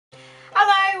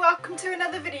welcome to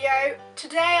another video.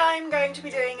 Today I'm going to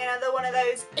be doing another one of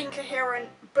those incoherent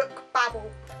book babble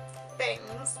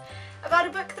things about a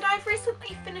book that I've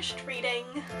recently finished reading.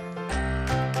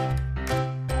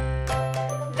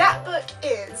 That book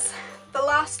is The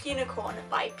Last Unicorn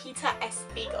by Peter S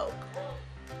Beagle.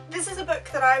 This is a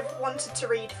book that I've wanted to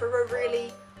read for a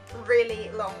really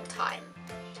long time.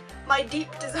 My deep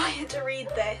desire to read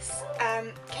this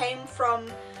came from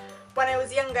when I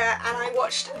was younger and I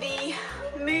watched the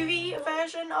movie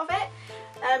version of it.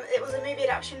 It was a movie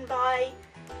adaptation by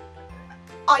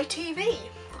ITV.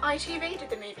 ITV did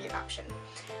the movie adaptation.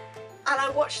 And I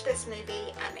watched this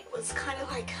movie and it was kind of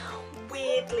like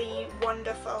weirdly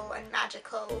wonderful and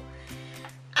magical.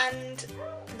 And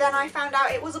then I found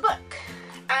out it was a book.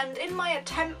 And in my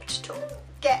attempt to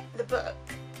get the book,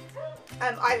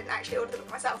 I didn't actually order the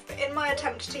book myself, but in my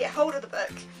attempt to get hold of the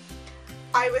book,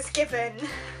 I was given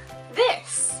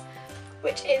this,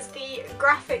 which is the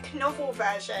graphic novel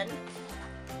version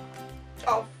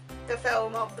of the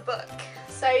film of the book.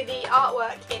 So the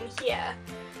artwork in here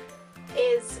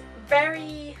is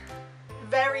very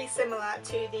similar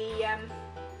to the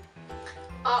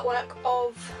artwork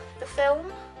of the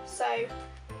film. So I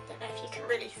don't know if you can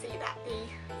really see that,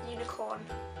 the unicorn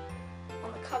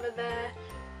on the cover there.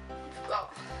 We've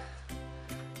got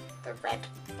the red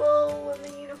bull and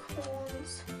the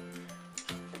unicorns,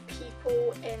 the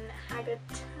people in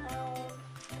Haggardtown,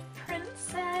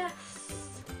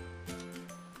 Princess,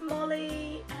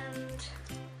 Molly and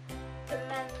the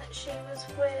men that she was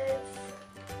with,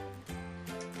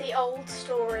 the old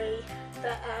story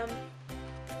that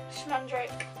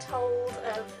Schmandrick told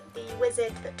of the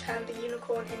wizard that turned the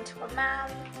unicorn into a man.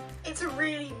 It's a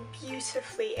really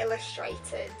beautifully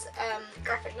illustrated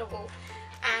graphic novel,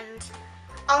 and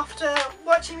after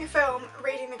watching the film,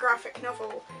 reading the graphic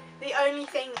novel, the only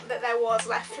thing that there was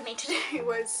left for me to do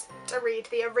was to read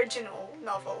the original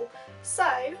novel.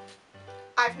 So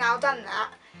I've now done that,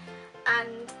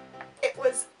 and it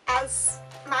was as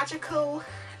magical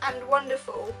and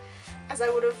wonderful as I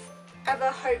would have ever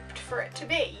hoped for it to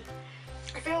be.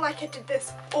 I feel like I did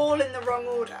this all in the wrong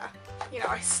order. You know,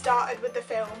 I started with the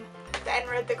film, then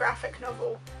read the graphic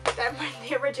novel, then read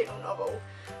the original novel,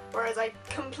 whereas I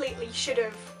completely should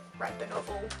have read the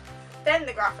novel, then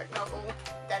the graphic novel,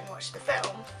 then watched the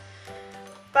film.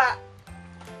 But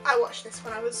I watched this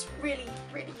when I was really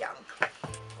young.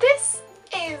 This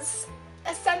is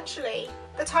essentially,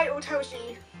 the title tells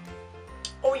you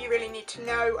all you really need to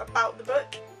know about the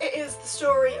book. It is the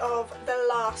story of the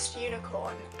last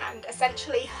unicorn and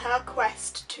essentially her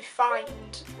quest to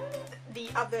find the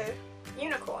other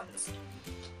unicorns.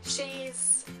 She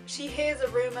hears a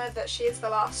rumour that she is the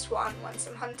last one when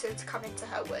some hunters come into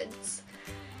her woods.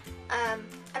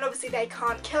 And obviously they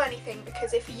can't kill anything,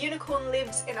 because if a unicorn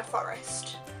lives in a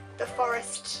forest, the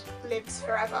forest lives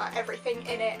forever. Everything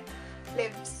in it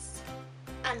lives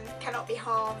and cannot be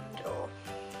harmed or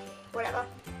whatever.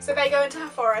 So they go into her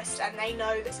forest and they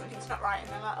know that something's not right, and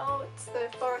they're like, oh, it's the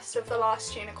forest of the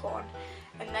last unicorn.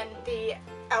 And then the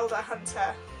elder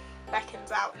hunter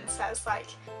beckons out and says, like,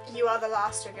 you are the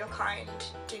last of your kind,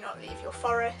 do not leave your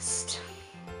forest,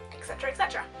 etc,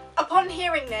 etc. Upon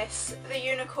hearing this, the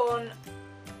unicorn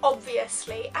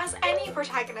obviously, as any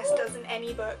protagonist does in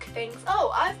any book, thinks,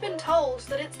 oh, I've been told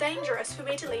that it's dangerous for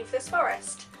me to leave this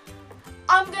forest.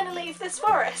 I'm gonna leave this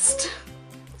forest.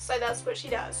 So that's what she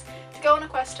does, to go on a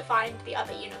quest to find the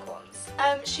other unicorns.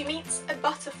 She meets a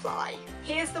butterfly.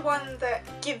 Here's the one that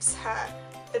gives her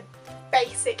the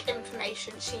basic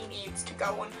information she needs to go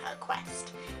on her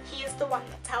quest. He is the one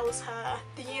that tells her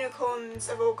the unicorns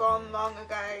have all gone long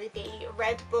ago, the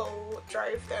Red Bull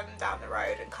drove them down the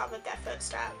road and covered their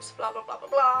footsteps, blah blah blah blah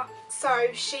blah. So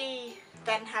she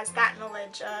then has that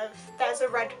knowledge of there's a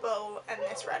Red Bull, and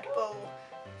this Red Bull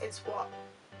is what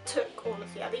took all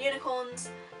of the other unicorns.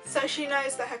 So she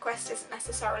knows that her quest isn't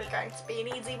necessarily going to be an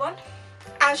easy one.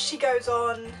 As she goes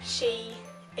on, she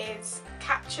is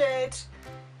captured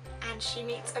and she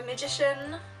meets a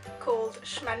magician called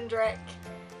Schmandrick,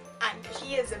 and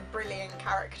he is a brilliant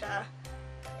character.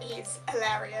 He's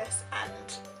hilarious,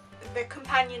 and the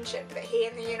companionship that he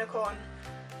and the unicorn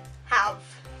have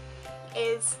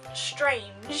is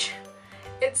strange.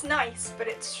 It's nice, but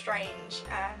it's strange,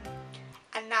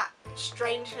 and that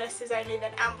strangeness is only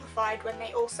then amplified when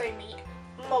they also meet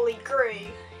Molly Grew,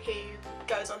 who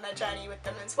goes on their journey with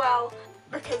them as well,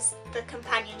 because the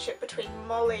companionship between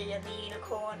Molly and the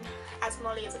unicorn, as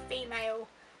Molly is a female,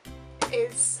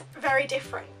 is very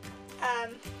different.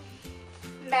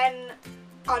 Men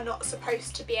are not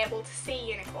supposed to be able to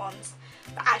see unicorns,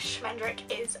 but as Schmandrick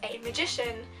is a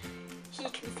magician, he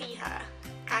can see her,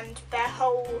 and their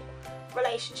whole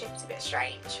relationship is a bit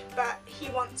strange, but he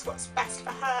wants what's best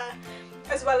for her,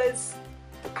 as well as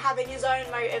having his own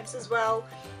motives as well,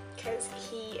 because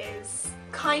he is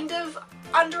kind of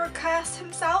under a curse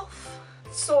himself,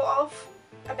 sort of,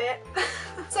 a bit.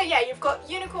 So yeah, you've got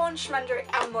Unicorn, Schmendrick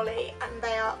and Molly, and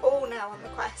they are all now on the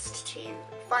quest to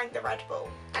find the Red Bull,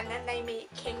 and then they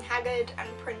meet King Haggard and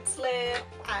Prince Lear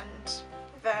and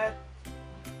the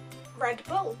Red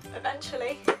Bull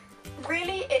eventually.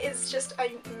 Really, it is just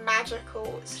a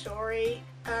magical story.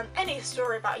 Any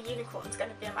story about a unicorn is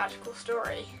going to be a magical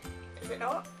story, is it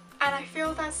not? And I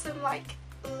feel there's some like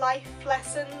life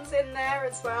lessons in there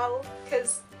as well,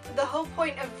 because the whole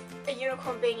point of a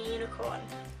unicorn being a unicorn,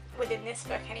 within this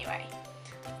book anyway,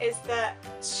 is that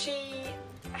she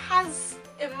has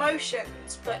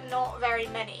emotions but not very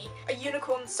many. A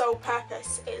unicorn's sole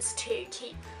purpose is to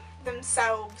keep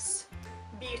themselves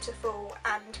beautiful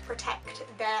and protect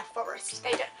their forest.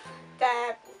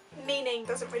 Their meaning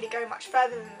doesn't really go much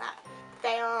further than that.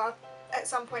 They are, at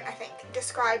some point I think,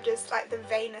 described as like the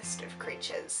vainest of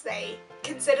creatures. They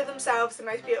consider themselves the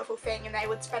most beautiful thing, and they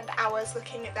would spend hours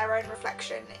looking at their own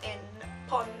reflection in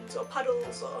ponds or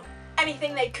puddles or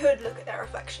anything they could look at their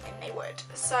reflection in, they would.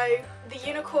 So the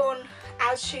unicorn,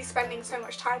 as she's spending so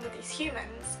much time with these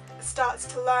humans, starts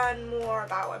to learn more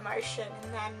about emotion,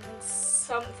 and then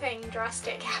something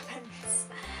drastic happens.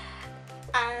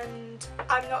 And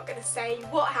I'm not going to say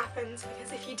what happens,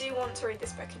 because if you do want to read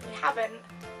this book and you haven't,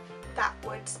 that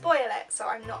would spoil it, so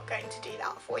I'm not going to do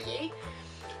that for you.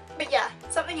 But yeah,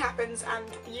 something happens and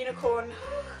the unicorn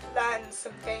learns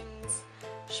some things,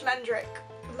 Schmendrick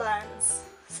learns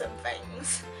some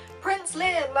things, Prince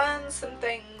Lear learns some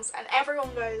things, and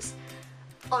everyone goes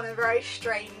on a very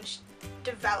strange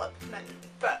development,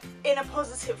 but in a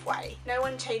positive way. No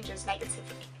one changes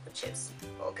negatively, which is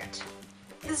all good.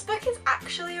 This book is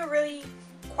actually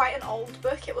quite an old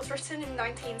book. It was written in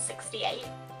 1968,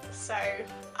 so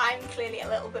I'm clearly a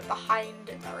little bit behind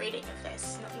in the reading of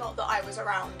this. Not that I was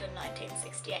around in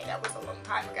 1968, that was a long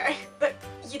time ago. But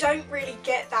you don't really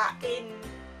get that in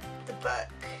the book.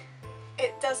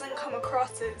 It doesn't come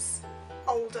across as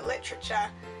older literature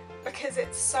because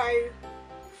it's so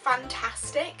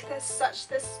fantastic. There's such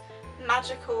this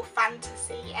magical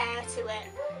fantasy air to it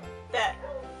that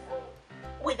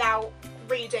without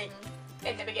reading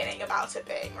in the beginning about it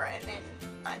being written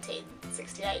in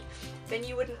 1968, then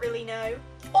you wouldn't really know.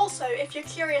 Also, if you're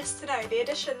curious to know, the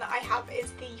edition that I have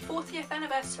is the 40th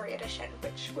anniversary edition,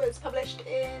 which was published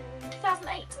in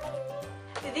 2008.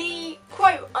 The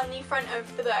quote on the front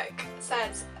of the book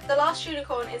says, "The Last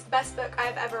Unicorn is the best book I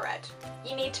have ever read.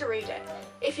 You need to read it.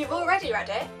 If you've already read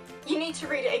it, you need to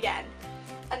read it again."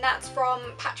 And that's from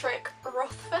Patrick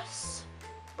Rothfuss.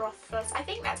 I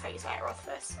think that's how you say it,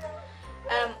 Rothfuss.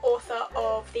 Author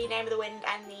of The Name of the Wind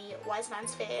and the Wise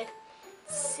Man's Fear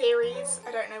series.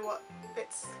 I don't know what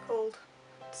it's called.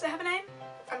 Does it have a name?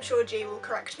 I'm sure G will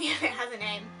correct me if it has a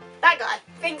name. That guy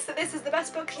thinks that this is the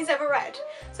best book he's ever read.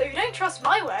 So if you don't trust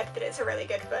my word that it's a really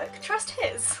good book, trust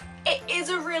his. It is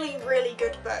a really, really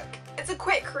good book. It's a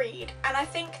quick read, and I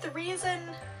think the reason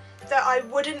that I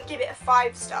wouldn't give it a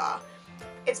 5-star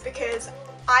is because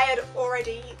I had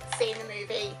already seen the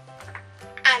movie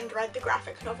and read the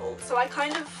graphic novel. So I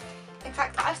in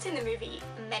fact, I've seen the movie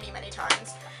many, many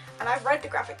times, and I've read the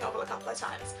graphic novel a couple of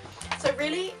times. So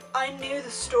really, I knew the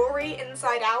story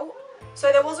inside out,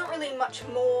 so there wasn't really much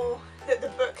more that the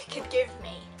book could give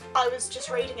me. I was just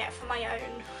reading it for my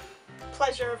own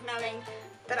pleasure of knowing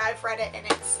that I've read it in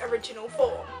its original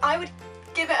form. I would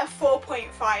give it a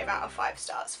 4.5 out of 5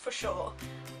 stars for sure.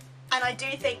 And I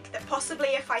do think that possibly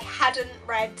if I hadn't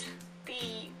read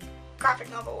the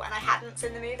graphic novel and I hadn't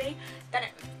seen the movie, then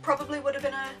it probably would have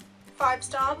been a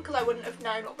 5-star because I wouldn't have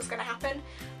known what was going to happen.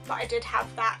 But I did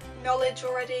have that knowledge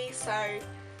already, so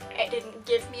it didn't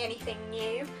give me anything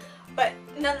new. But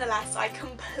nonetheless, I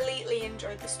completely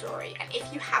enjoyed the story, and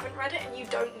if you haven't read it and you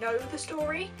don't know the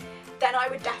story, then I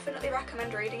would definitely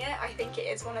recommend reading it. I think it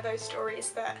is one of those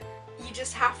stories that you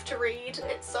just have to read.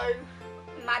 It's so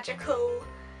magical,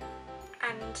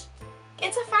 and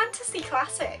it's a fantasy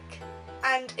classic.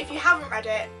 And if you haven't read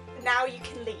it, now you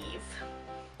can leave,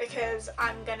 because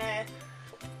I'm gonna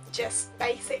just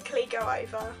basically go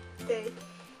over the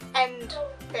end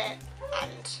bit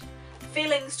and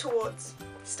feelings towards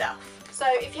stuff. So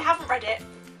if you haven't read it,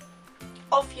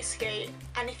 off you scoot,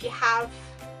 and if you have,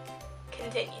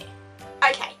 continue.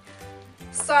 Okay,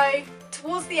 so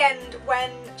towards the end,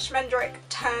 when Schmendrick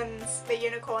turns the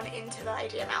unicorn into the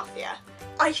Lady Amalthea,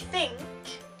 I think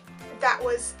that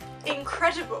was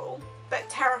incredible but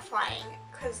terrifying,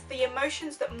 because the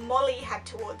emotions that Molly had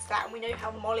towards that, and we know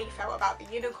how Molly felt about the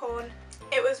unicorn,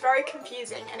 it was very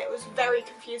confusing, and it was very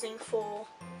confusing for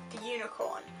the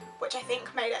unicorn, which I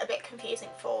think made it a bit confusing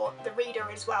for the reader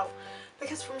as well,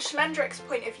 because from Schmendrick's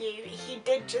point of view, he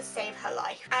did just save her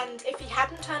life, and if he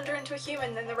hadn't turned her into a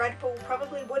human, then the Red Bull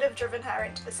probably would have driven her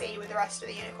into the sea with the rest of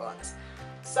the unicorns.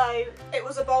 So it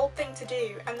was a bold thing to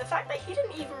do, and the fact that he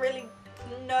didn't even really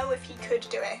know if he could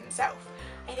do it himself,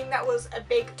 I think that was a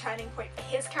big turning point for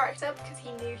his character, because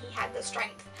he knew he had the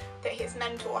strength that his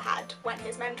mentor had when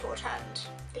his mentor turned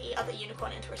the other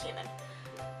unicorn into a human.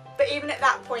 But even at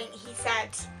that point, he said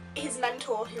his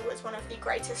mentor, who was one of the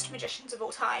greatest magicians of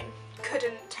all time,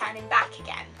 couldn't turn him back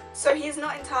again. So he's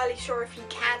not entirely sure if he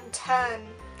can turn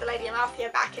the Lady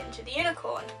Amalthea back into the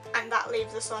unicorn, and that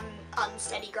leaves us on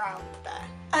unsteady ground there.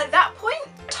 At that point,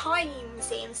 time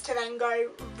seems to then go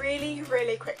really,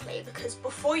 really quickly, because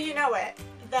before you know it,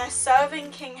 they're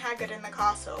serving King Haggard in the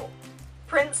castle.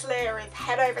 Prince Lear is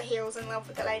head over heels in love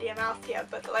with the Lady Amalthea,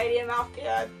 but the Lady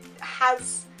Amalthea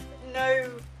has no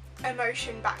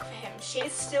emotion back for him.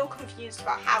 She's still confused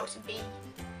about how to be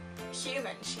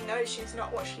human. She knows she's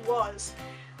not what she was,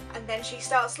 and then she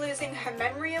starts losing her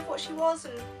memory of what she was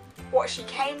and what she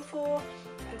came for,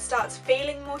 and starts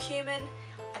feeling more human,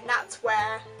 and that's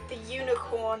where the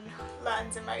unicorn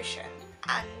learns emotion,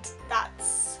 and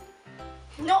that's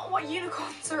not what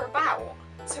unicorns are about.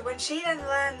 So when she then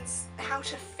learns how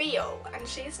to feel and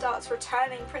she starts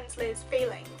returning Prince Lear's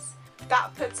feelings,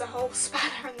 that puts a whole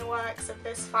spanner in the works of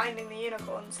this finding the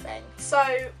unicorns thing.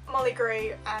 So Molly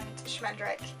Grew and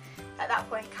Schmendrick at that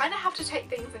point kind of have to take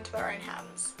things into their own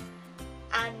hands.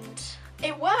 And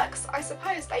it works, I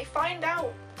suppose. They find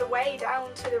out the way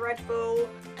down to the Red Bull,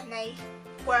 and they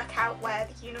work out where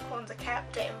the unicorns are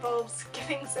kept. It involves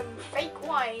giving some fake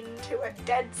wine to a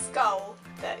dead skull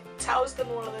that tells them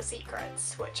all of the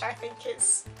secrets, which I think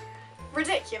is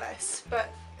ridiculous,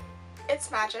 but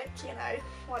it's magic, you know,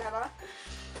 whatever.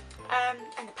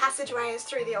 And the passageway is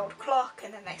through the old clock,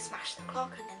 and then they smash the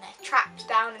clock, and then they're trapped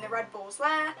down in the Red Bull's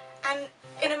lair. And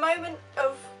in a moment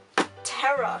of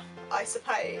terror, I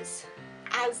suppose,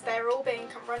 as they're all being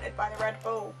confronted by the Red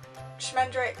Bull,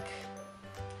 Schmendrick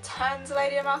turns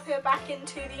Lady Amalthea back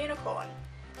into the unicorn,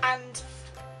 and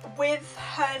with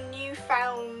her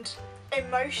newfound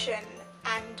emotion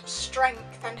and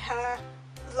strength and her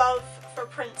love for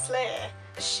Prince Lear,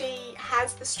 she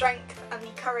has the strength and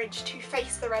the courage to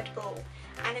face the Red Bull,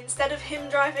 and instead of him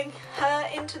driving her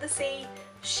into the sea,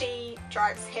 she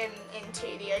drives him into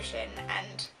the ocean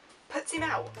and puts him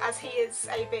out, as he is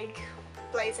a big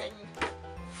blazing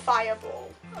fireball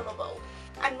of a bull.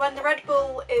 And when the Red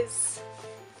Bull is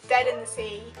dead in the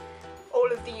sea,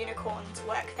 all of the unicorns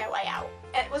work their way out.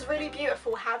 And it was really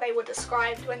beautiful how they were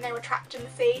described when they were trapped in the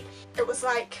sea. It was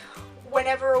like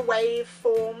whenever a wave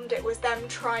formed, it was them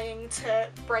trying to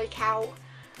break out,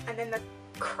 and then the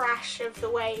crash of the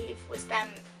wave was them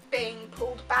being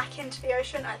pulled back into the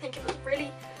ocean. I think it was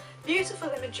really beautiful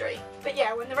imagery. But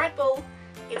yeah, when the Red Bull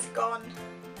is gone,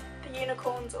 the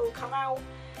unicorns all come out,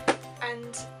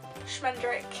 and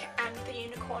Schmendrick and the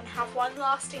unicorn have one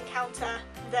last encounter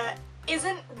that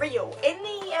isn't real. In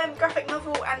the graphic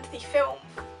novel and the film,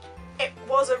 it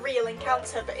was a real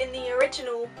encounter, but in the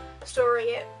original story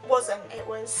it wasn't. It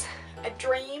was a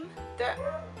dream that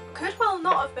could well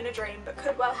not have been a dream, but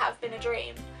could well have been a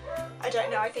dream. I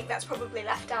don't know, I think that's probably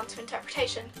left down to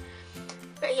interpretation.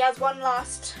 But he has one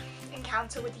last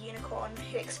encounter with the unicorn,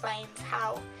 who explains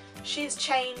how she's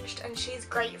changed and she's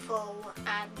grateful,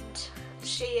 and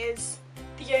she is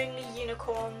the only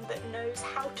unicorn that knows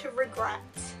how to regret,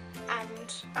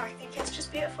 and I think it's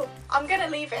just beautiful. I'm gonna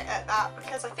leave it at that,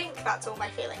 because I think that's all my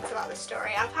feelings about this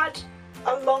story. I've had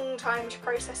a long time to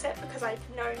process it because I've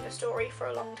known the story for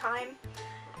a long time.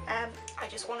 I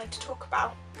just wanted to talk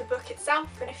about the book itself,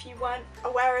 and if you weren't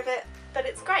aware of it, that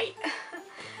it's great.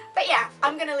 But yeah,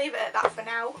 I'm gonna leave it at that for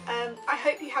now. I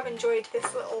hope you have enjoyed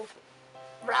this little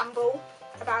ramble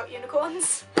about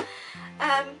unicorns.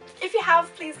 If you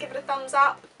have, please give it a thumbs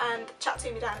up and chat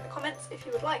to me down in the comments if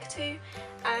you would like to,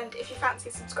 and if you fancy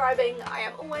subscribing, I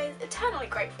am always eternally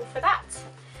grateful for that.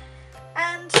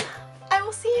 And I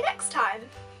will see you next time.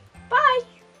 Bye!